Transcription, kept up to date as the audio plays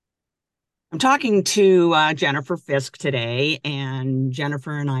I'm talking to Jennifer Fisk today, and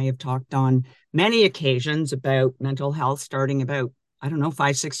Jennifer and I have talked on many occasions about mental health, starting about, I don't know,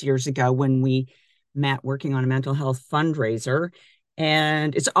 5, 6 years ago when we met working on a mental health fundraiser.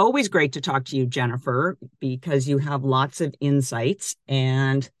 And it's always great to talk to you, Jennifer, because you have lots of insights,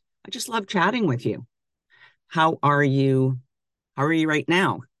 and I just love chatting with you. How are you? How are you right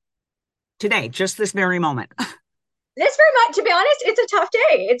now? Today, just this very moment. This very much, to be honest, it's a tough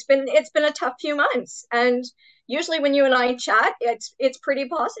day. It's been a tough few months, and usually when you and I chat, it's pretty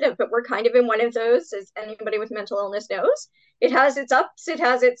positive. But we're kind of in one of those, as anybody with mental illness knows. It has its ups, it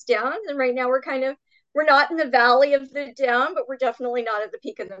has its downs, and right now we're not in the valley of the down, but we're definitely not at the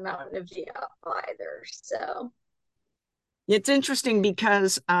peak of the mountain of the up either. So It's interesting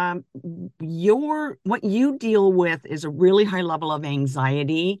because your what you deal with is a really high level of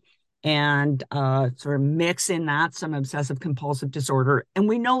anxiety and sort of mix in that some obsessive compulsive disorder. And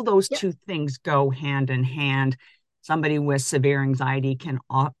we know those yeah, two things go hand in hand. Somebody with severe anxiety can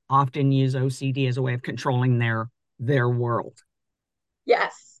often use OCD as a way of controlling their world.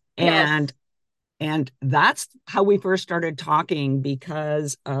 yes, And yes. and that's how we first started talking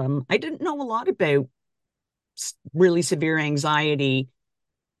because I didn't know a lot about really severe anxiety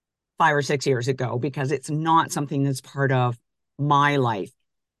 5 or 6 years ago because it's not something that's part of my life.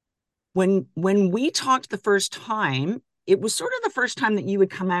 When we talked the first time, it was sort of the first time that you would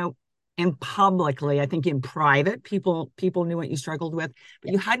come out and publicly, I think in private, people knew what you struggled with,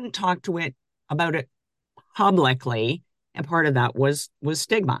 but you hadn't talked to it about it publicly. And part of that was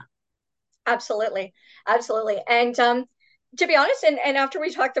stigma. Absolutely. Absolutely. And to be honest, and after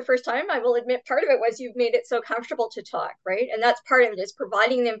we talked the first time, I will admit part of it was you've made it so comfortable to talk, right? And that's part of it is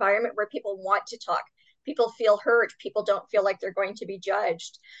providing the environment where people want to talk. People feel heard. People don't feel like they're going to be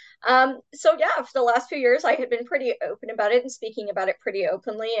judged. So yeah, for the last few years, I had been pretty open about it and speaking about it pretty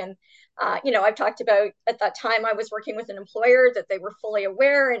openly. And I've talked about at that time I was working with an employer that they were fully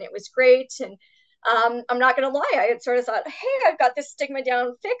aware, and it was great. And I'm not going to lie, I had sort of thought, hey, I've got this stigma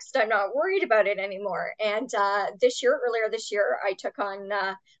down fixed. I'm not worried about it anymore. And earlier this year,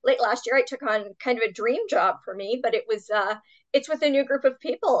 late last year, I took on kind of a dream job for me, but it's with a new group of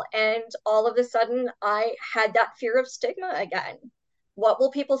people. And all of a sudden, I had that fear of stigma again. What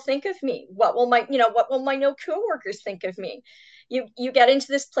will people think of me? What will my no coworkers think of me? You get into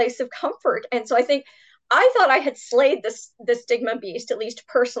this place of comfort. And so I think I thought I had slayed the stigma beast, at least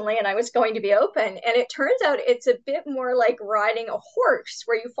personally, and I was going to be open. And it turns out it's a bit more like riding a horse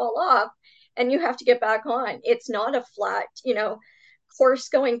where you fall off and you have to get back on. It's not a flat, course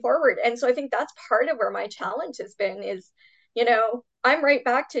going forward. And so I think that's part of where my challenge has been is, I'm right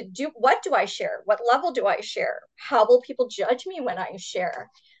back to do what do I share? What level do I share? How will people judge me when I share?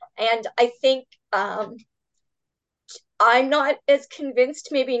 And I think I'm not as convinced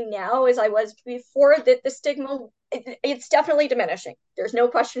maybe now as I was before that the stigma it's definitely diminishing. There's no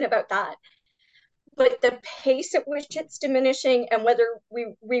question about that. But the pace at which it's diminishing and whether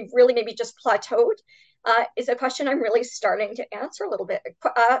we really maybe just plateaued is a question I'm really starting to answer a little bit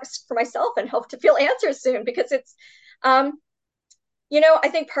for myself and hope to feel answers soon because um, I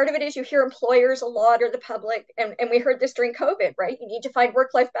think part of it is you hear employers a lot or the public, and we heard this during COVID, right? You need to find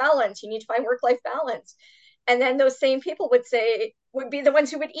work life balance. You need to find work life balance. And then those same people would be the ones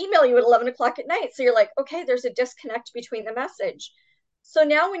who would email you at 11 o'clock at night. So you're like, okay, there's a disconnect between the message. So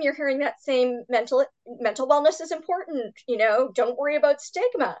now when you're hearing that same mental wellness is important, don't worry about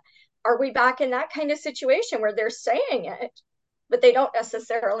stigma. Are we back in that kind of situation where they're saying it, but they don't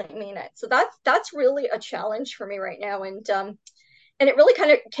necessarily mean it? So that's really a challenge for me right now. And it really kind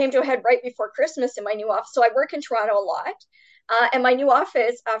of came to a head right before Christmas in my new office. So I work in Toronto a lot. And my new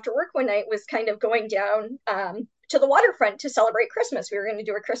office after work one night was kind of going down to the waterfront to celebrate Christmas. We were going to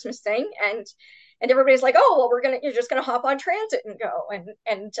do a Christmas thing, and everybody's like, "Oh, well, you're just going to hop on transit and go."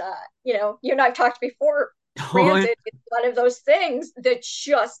 And you and I've talked before. Oh, Transit is one of those things that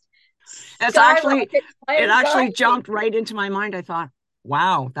just That's actually, skyrockets my it actually anxiety. jumped right into my mind. I thought,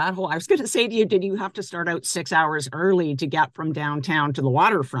 wow, I was going to say to you, did you have to start out 6 hours early to get from downtown to the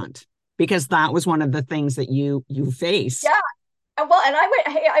waterfront? Because that was one of the things that you faced. Yeah, well, and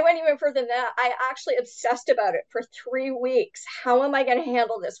I went even further than that. I actually obsessed about it for 3 weeks. How am I going to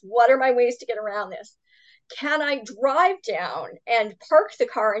handle this? What are my ways to get around this? Can I drive down and park the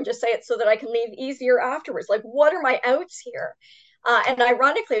car and just say it so that I can leave easier afterwards? Like, what are my outs here? And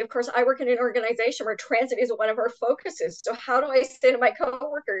ironically, of course, I work in an organization where transit is one of our focuses. So how do I say to my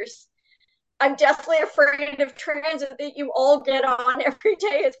coworkers, I'm deathly afraid of transit that you all get on every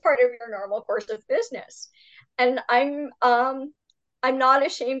day as part of your normal course of business? And I'm I'm not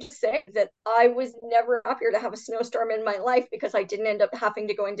ashamed to say that I was never happier to have a snowstorm in my life because I didn't end up having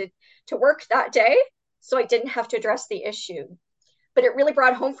to go into to work that day. So I didn't have to address the issue. But it really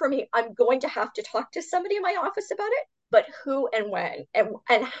brought home for me, I'm going to have to talk to somebody in my office about it, but who and when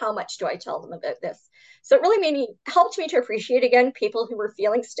and how much do I tell them about this? So it really helped me to appreciate again people who were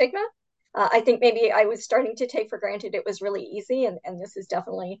feeling stigma. I think maybe I was starting to take for granted it was really easy, and this is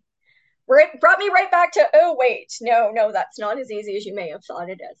definitely where it brought me right back to, oh wait, no, that's not as easy as you may have thought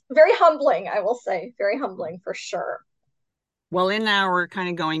it is. Very humbling, I will say, very humbling for sure. Well, in our kind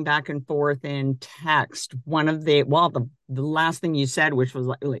of going back and forth in text, one of the last thing you said, which was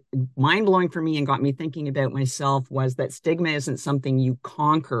like mind blowing for me and got me thinking about myself, was that stigma isn't something you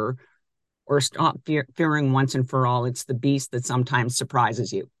conquer or stop fearing once and for all. It's the beast that sometimes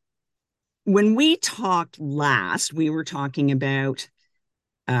surprises you. When we talked last, we were talking about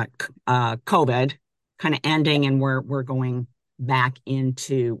COVID kind of ending and we're going back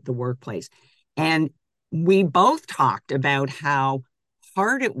into the workplace. And we both talked about how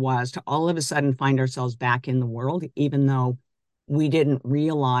hard it was to all of a sudden find ourselves back in the world, even though we didn't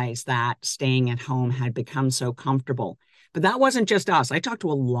realize that staying at home had become so comfortable. But that wasn't just us. I talked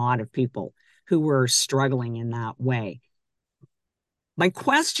to a lot of people who were struggling in that way. My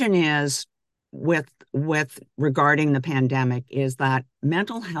question is with regarding the pandemic is that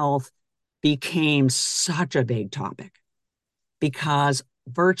mental health became such a big topic because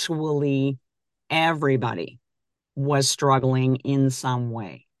virtually everybody was struggling in some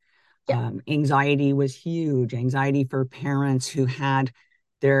way. Yeah. Anxiety was huge. Anxiety for parents who had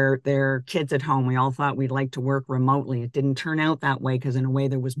their kids at home. We all thought we'd like to work remotely. It didn't turn out that way because in a way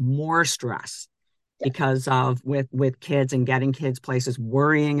there was more stress Yeah. because of with kids and getting kids places,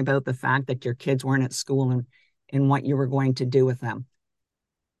 worrying about the fact that your kids weren't at school and what you were going to do with them.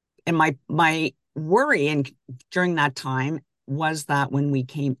 And my worry and during that time was that when we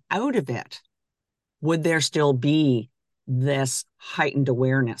came out of it, would there still be this heightened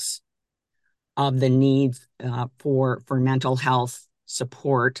awareness of the needs for mental health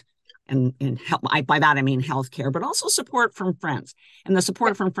support and help? By that I mean healthcare, but also support from friends. And the Yeah.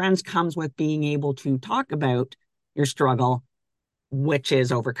 support from friends comes with being able to talk about your struggle, which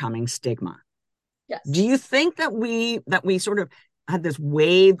is overcoming stigma. Do Yes. you think that we sort of had this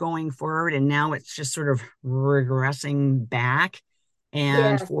wave going forward and now it's just sort of regressing back?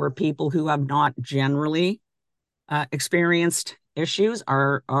 And Yeah. for people who have not generally experienced issues,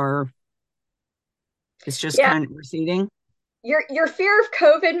 are it's just Yeah. kind of receding? Your fear of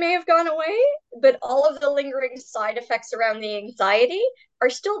COVID may have gone away, but all of the lingering side effects around the anxiety are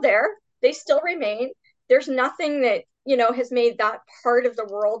still there. They still remain. There's nothing that, has made that part of the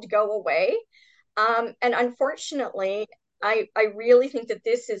world go away. And unfortunately, I really think that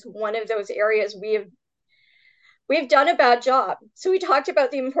this is one of those areas we've done a bad job. So we talked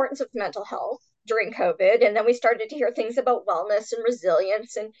about the importance of mental health during COVID, and then we started to hear things about wellness and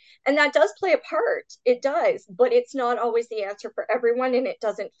resilience, and that does play a part. It does, but it's not always the answer for everyone, and it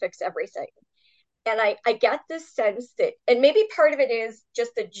doesn't fix everything. And I get this sense that, and maybe part of it is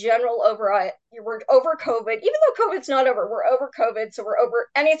just the general we're over COVID, even though COVID's not over, we're over COVID. So we're over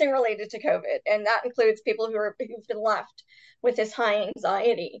anything related to COVID. And that includes people who've been left with this high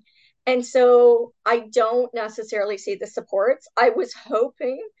anxiety. And so I don't necessarily see the supports. I was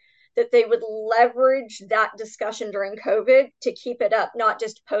hoping that they would leverage that discussion during COVID to keep it up, not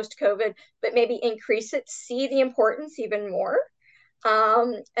just post COVID, but maybe increase it, see the importance even more.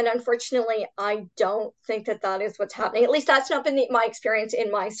 And unfortunately, I don't think that that is what's happening. At least that's not been my experience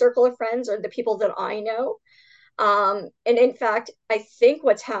in my circle of friends or the people that I know. And in fact, I think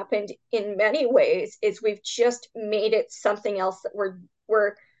what's happened in many ways is we've just made it something else that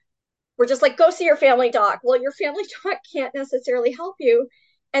we're just like, go see your family doc. Well, your family doc can't necessarily help you,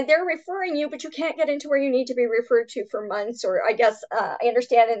 and they're referring you, but you can't get into where you need to be referred to for months. Or I guess I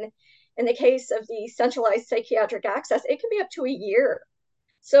understand in the case of the centralized psychiatric access, it can be up to a year.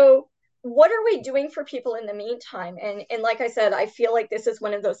 So what are we doing for people in the meantime? And like I said, I feel like this is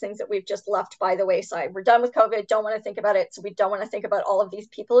one of those things that we've just left by the wayside. We're done with COVID, don't want to think about it. So we don't want to think about all of these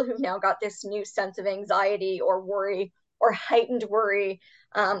people who've now got this new sense of anxiety or worry or heightened worry.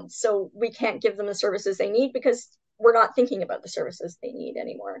 So we can't give them the services they need because we're not thinking about the services they need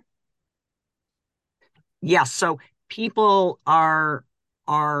anymore. Yes. So people are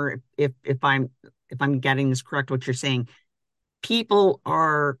if I'm getting this correct, what you're saying, people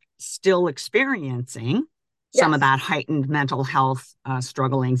are still experiencing some of Yes. that heightened mental health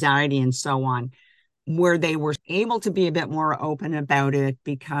struggle, anxiety, and so on, where they were able to be a bit more open about it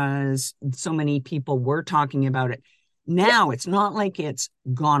because so many people were talking about it. Yeah. Now it's not like it's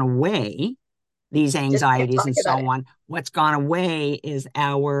gone away. these Just can't anxieties talk and about so it. on. What's gone away is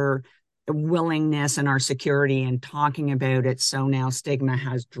our willingness and our security in talking about it. So now stigma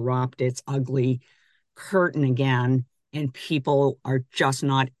has dropped its ugly curtain again, and people are just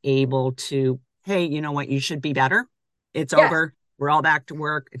not able to, hey, you know what, you should be better. It's Yes. over. We're all back to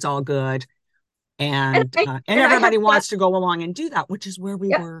work. It's all good. And And I and and I have everybody that. wants to go along and do that, which is where we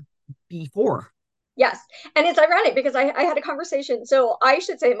Yep. were before. Yes. And it's ironic because I had a conversation. So I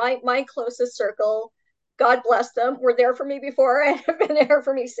should say my closest circle, God bless them, were there for me before and have been there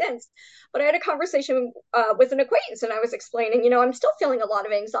for me since. But I had a conversation with an acquaintance and I was explaining, I'm still feeling a lot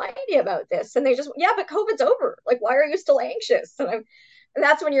of anxiety about this. And they just, yeah, but COVID's over. Like, why are you still anxious? And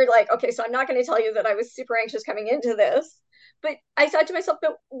that's when you're like, okay, so I'm not going to tell you that I was super anxious coming into this. But I said to myself,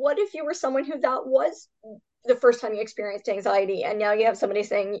 but what if you were someone who that was the first time you experienced anxiety and now you have somebody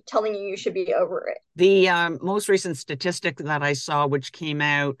telling you should be over it? The most recent statistic that I saw, which came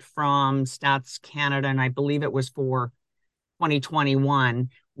out from Stats Canada, and I believe it was for 2021,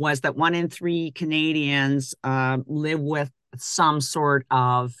 was that 1 in 3 Canadians live with some sort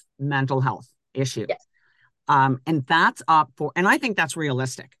of mental health issue. Yes. And that's up for, and I think that's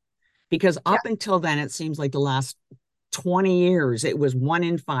realistic because Yeah. up until then, it seems like the last 20 years, it was 1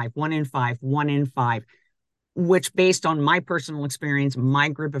 in 5, 1 in 5, 1 in 5, which based on my personal experience, my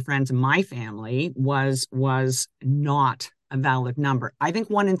group of friends, and my family was not a valid number. I think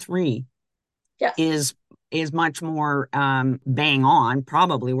 1 in 3 Yes. is much more bang on,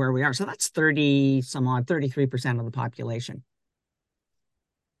 probably where we are. So that's 30 some odd, 33% of the population.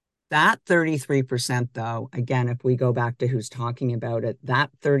 That 33%, though, again, if we go back to who's talking about it, that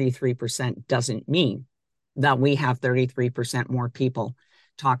 33% doesn't mean that we have 33% more people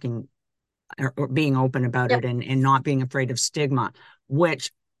talking or being open about Yep. it and not being afraid of stigma,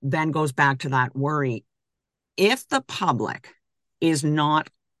 which then goes back to that worry. If the public is not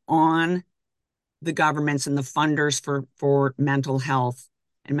on the governments and the funders for mental health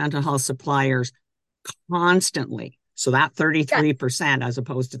and mental health suppliers constantly, so that Yes. 33% as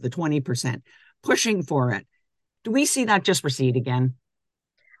opposed to the 20% pushing for it, do we see that just recede again?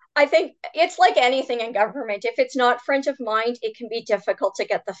 I think it's like anything in government. If it's not front of mind, it can be difficult to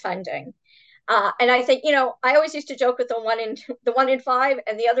get the funding. And I think, I always used to joke with the 1 in 5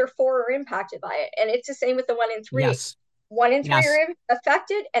 and the other four are impacted by it. And it's the same with the 1 in 3. Yes. 1 in 3 Yes. are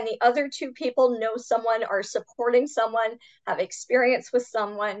affected, and the other two people know someone, are supporting someone, have experience with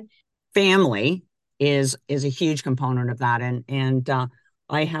someone. Family is a huge component of that. And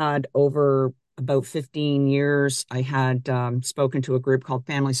I had over about 15 years, I had spoken to a group called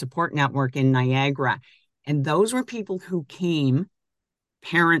Family Support Network in Niagara. And those were people who came,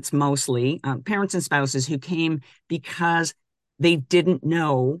 parents mostly, parents and spouses who came because they didn't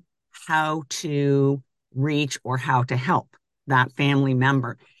know how to reach or how to help that family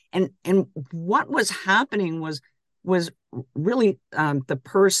member. And what was happening was really the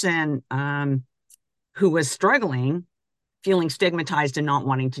person who was struggling, feeling stigmatized and not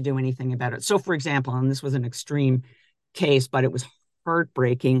wanting to do anything about it. So, for example, and this was an extreme case, but it was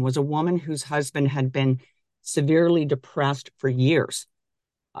heartbreaking, was a woman whose husband had been severely depressed for years.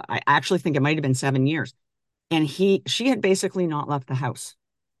 I actually think it might have been 7 years. And she had basically not left the house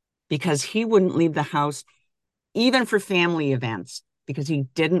because he wouldn't leave the house, even for family events, because he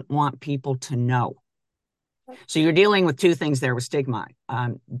didn't want people to know. So you're dealing with two things there with stigma.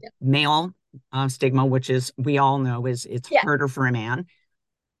 Male stigma, which is, we all know, is it's Yeah. harder for a man,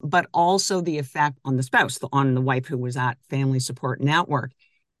 but also the effect on the spouse, on the wife who was at Family Support Network.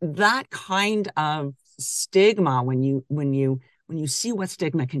 That kind of stigma, when you see what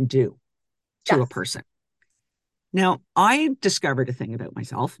stigma can do to a Yes. person. Now, I discovered a thing about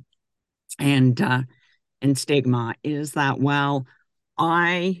myself and stigma is that while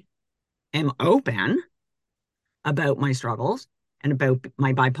I am open about my struggles and about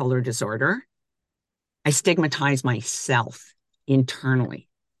my bipolar disorder, I stigmatize myself internally.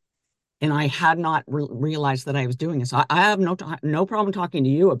 And I had not realized that I was doing this. I have no problem talking to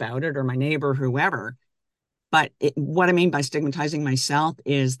you about it or my neighbor, whoever. But what I mean by stigmatizing myself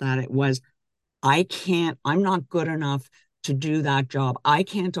is that I'm not good enough to do that job. I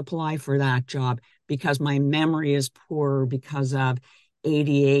can't apply for that job because my memory is poor because of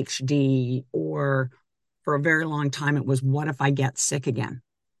ADHD, or for a very long time, it was, what if I get sick again?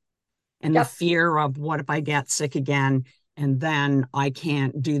 And the Yep. fear of, what if I get sick again and then I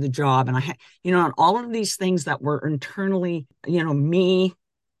can't do the job? And and all of these things that were internally, me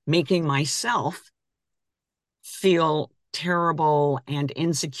making myself feel terrible and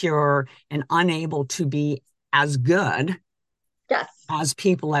insecure and unable to be as good Yes. as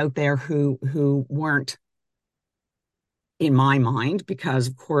people out there who weren't in my mind, because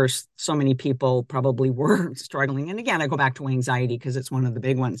of course, so many people probably were struggling. And again, I go back to anxiety because it's one of the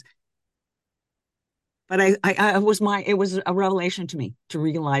big ones. But it was a revelation to me to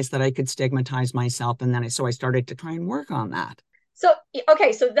realize that I could stigmatize myself. And then so I started to try and work on that. So,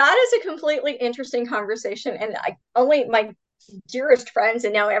 okay, so that is a completely interesting conversation. And I only my dearest friends,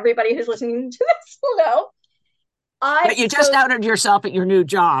 and now everybody who's listening to this will know. But you just outed yourself at your new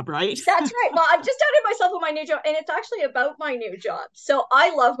job, right? That's right. Well, I've just outed myself on my new job, and it's actually about my new job. So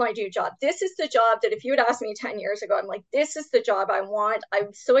I love my new job. This is the job that if you had asked me 10 years ago, I'm like, this is the job I want.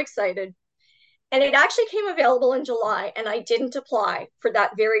 I'm so excited. And it actually came available in July, and I didn't apply for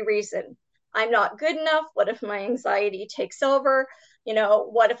that very reason. I'm not good enough. What if my anxiety takes over?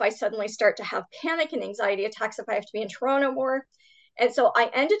 What if I suddenly start to have panic and anxiety attacks if I have to be in Toronto more? And so I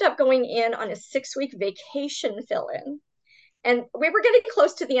ended up going in on a 6-week vacation fill in. And we were getting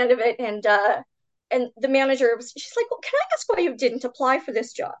close to the end of it. And the manager she's like, well, can I ask why you didn't apply for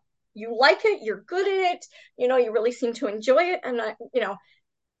this job? You like it, you're good at it, you really seem to enjoy it. And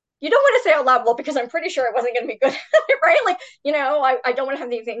you don't want to say out loud, well, because I'm pretty sure I wasn't going to be good at it, right? Like, I don't want to have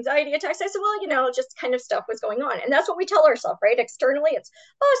these anxiety attacks. I said, well, just kind of stuff was going on. And that's what we tell ourselves, right? Externally, it's,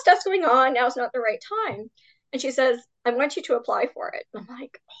 oh, stuff's going on. Now's not the right time. And she says, I want you to apply for it. And I'm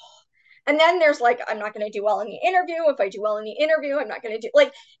like, oh. And then there's like, I'm not going to do well in the interview. If I do well in the interview, I'm not going to do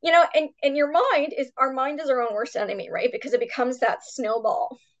like, and our mind is our own worst enemy, right? Because it becomes that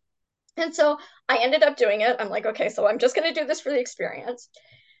snowball. And so I ended up doing it. I'm like, okay, so I'm just going to do this for the experience.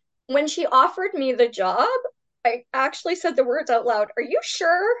 When she offered me the job, I actually said the words out loud, are you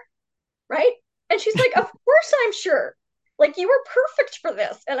sure? Right? And she's like, of course I'm sure. Like, you were perfect for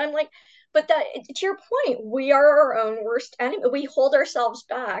this. And I'm like, but that, to your point, we are our own worst enemy. We hold ourselves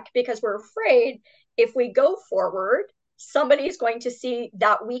back because we're afraid if we go forward, somebody's going to see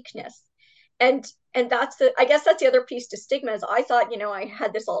that weakness. And I guess that's the other piece to stigma is I thought, I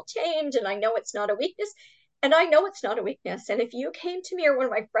had this all tamed and I know it's not a weakness. And I know it's not a weakness. And if you came to me or one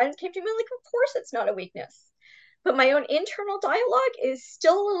of my friends came to me, like, of course it's not a weakness. But my own internal dialogue is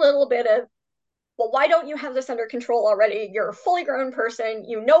still a little bit of, well, why don't you have this under control already? You're a fully grown person.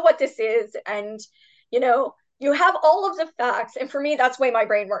 You know what this is. And, you have all of the facts. And for me, that's the way my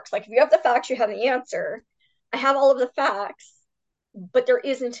brain works. Like, if you have the facts, you have the answer. I have all of the facts, but there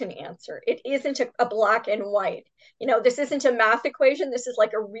isn't an answer. It isn't a black and white. This isn't a math equation. This is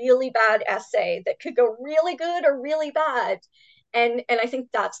like a really bad essay that could go really good or really bad. And I think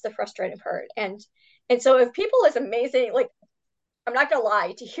that's the frustrating part. And so if people is amazing, like, I'm not gonna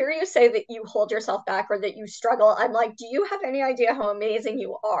lie, to hear you say that you hold yourself back or that you struggle, I'm like, do you have any idea how amazing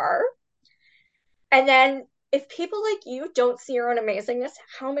you are? And then if people like you don't see your own amazingness,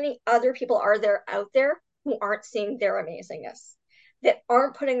 how many other people are there out there who aren't seeing their amazingness, that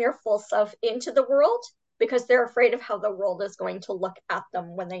aren't putting their full self into the world because they're afraid of how the world is going to look at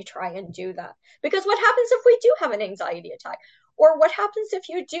them when they try and do that? Because what happens if we do have an anxiety attack? Or what happens if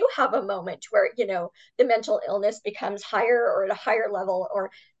you do have a moment where, the mental illness becomes higher or at a higher level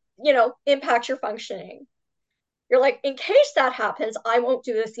or, impacts your functioning? You're like, in case that happens, I won't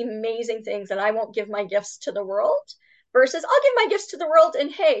do this amazing things and I won't give my gifts to the world versus I'll give my gifts to the world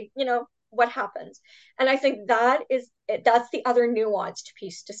and hey, what happens? And I think that's the other nuanced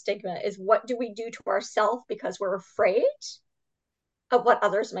piece to stigma is what do we do to ourselves because we're afraid of what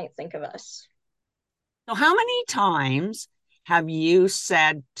others might think of us. So, how many times have you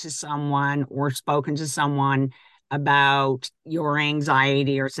said to someone or spoken to someone about your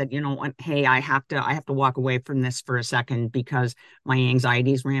anxiety or said, you know what, hey, I have to walk away from this for a second because my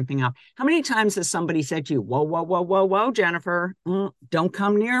anxiety is ramping up? How many times has somebody said to you, whoa, whoa, whoa, whoa, whoa, Jennifer, don't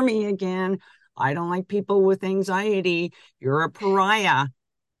come near me again. I don't like people with anxiety. You're a pariah.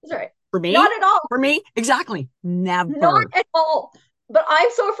 Sorry. For me, not at all. For me, exactly. Never. Not at all. But I'm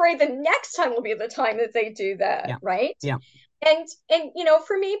so afraid the next time will be the time that they do that, Yeah. right? Yeah. And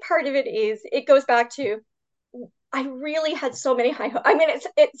for me, part of it is it goes back to I really had so many high hopes. I mean,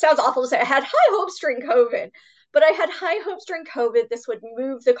 it sounds awful to say I had high hopes during COVID, but I had high hopes during COVID. This would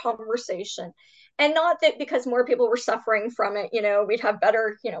move the conversation. And not that because more people were suffering from it, we'd have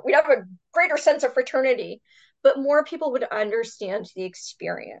better, we'd have a greater sense of fraternity, but more people would understand the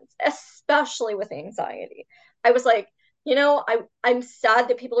experience, especially with anxiety. I was like, I'm sad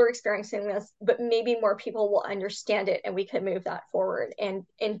that people are experiencing this, but maybe more people will understand it and we can move that forward. And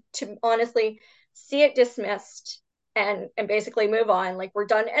to honestly see it dismissed and basically move on, like we're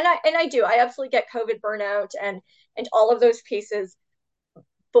done. And I absolutely get COVID burnout and all of those pieces,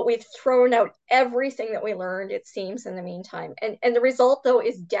 but we've thrown out everything that we learned, it seems, in the meantime. And the result though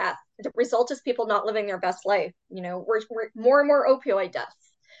is death. The result is people not living their best life. We're more and more opioid deaths.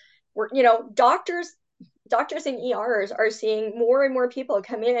 Doctors doctors in ERs are seeing more and more people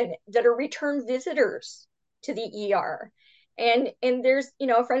come in that are return visitors to the ER. And there's,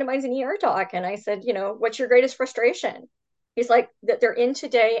 a friend of mine's an ER doc, and I said, what's your greatest frustration? He's like, that they're in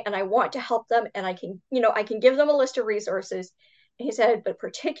today and I want to help them, and I can give them a list of resources. And he said, but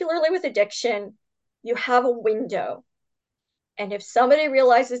particularly with addiction, you have a window. And if somebody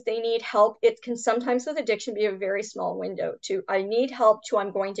realizes they need help, it can sometimes with addiction be a very small window to I need help to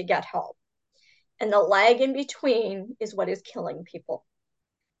I'm going to get help. And the lag in between is what is killing people.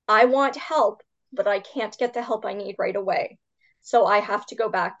 I want help, but I can't get the help I need right away. So I have to go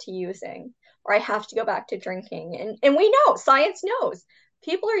back to using, or I have to go back to drinking. And we know, science knows,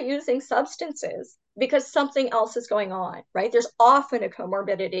 people are using substances because something else is going on, right? There's often a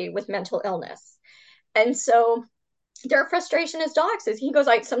comorbidity with mental illness. And so their frustration as docs is he goes,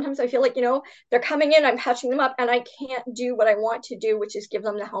 sometimes I feel like, they're coming in, I'm patching them up, and I can't do what I want to do, which is give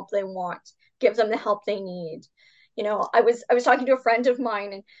them the help they want, give them the help they need. I was talking to a friend of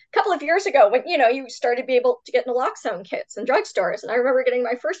mine, and a couple of years ago when, you started to be able to get naloxone kits in drugstores. And I remember getting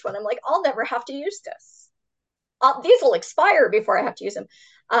my first one. I'm like, I'll never have to use this. These will expire before I have to use them.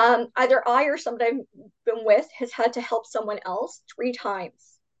 Either I or somebody I've been with has had to help someone else 3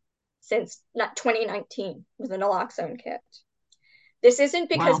 times since 2019 with a naloxone kit. This isn't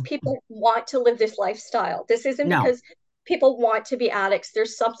because Wow. people want to live this lifestyle. This isn't No. because people want to be addicts.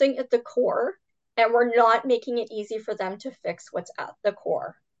 There's something at the core, and we're not making it easy for them to fix what's at the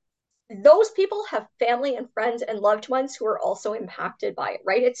core. Those people have family and friends and loved ones who are also impacted by it,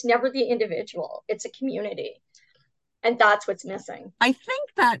 right? It's never the individual, it's a community. And that's what's missing. I think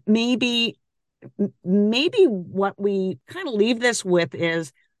that maybe what we kind of leave this with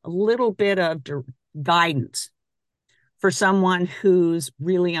is a little bit of guidance for someone who's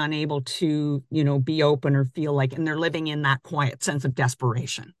really unable to, be open or feel like, and they're living in that quiet sense of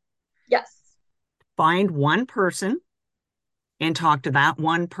desperation. Yes. Find one person and talk to that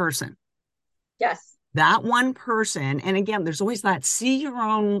one person. Yes. That one person, and again, there's always that see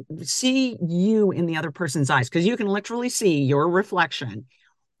you in the other person's eyes, because you can literally see your reflection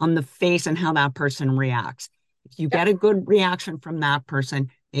on the face and how that person reacts. If you Yep. get a good reaction from that person,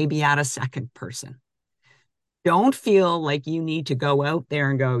 maybe add a second person. Don't feel like you need to go out there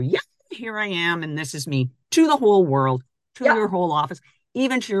and go, yeah, here I am, and this is me to the whole world, to Yep. your whole office,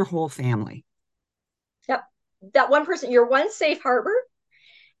 even to your whole family. Yep. That one person, your one safe harbor.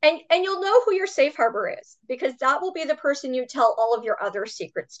 And you'll know who your safe harbor is, because that will be the person you tell all of your other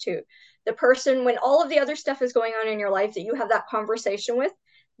secrets to. The person, when all of the other stuff is going on in your life that you have that conversation with,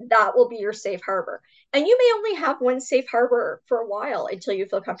 that will be your safe harbor. And you may only have one safe harbor for a while until you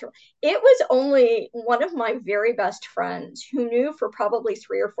feel comfortable. It was only one of my very best friends who knew for probably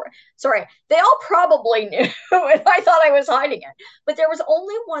 3 or 4. Sorry, they all probably knew, and I thought I was hiding it. But there was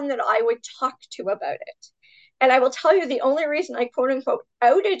only one that I would talk to about it. And I will tell you, the only reason I quote unquote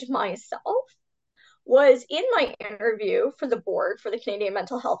outed myself was in my interview for the board for the Canadian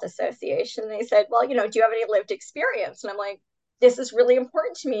Mental Health Association. They said, well, do you have any lived experience? And I'm like, this is really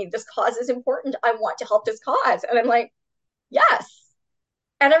important to me. This cause is important. I want to help this cause. And I'm like, yes.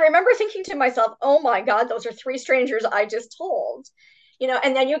 And I remember thinking to myself, oh my God, those are 3 strangers I just told.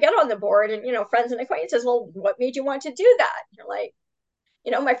 And then you get on the board and, friends and acquaintances, well, what made you want to do that? You're like,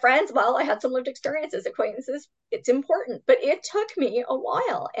 my friends, well, I had some lived experiences, acquaintances, it's important. But it took me a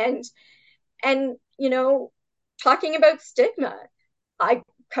while. And talking about stigma, I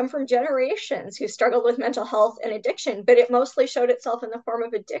come from generations who struggled with mental health and addiction, but it mostly showed itself in the form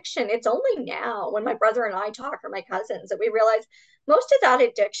of addiction. It's only now when my brother and I talk, or my cousins, that we realize most of that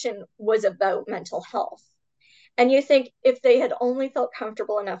addiction was about mental health. And you think if they had only felt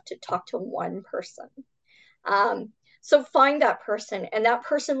comfortable enough to talk to one person. So find that person, and that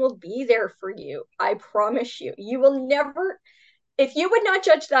person will be there for you. I promise you. You will never, if you would not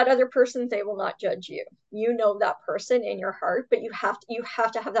judge that other person, they will not judge you. You know that person in your heart, but you have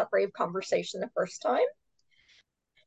to have that brave conversation the first time.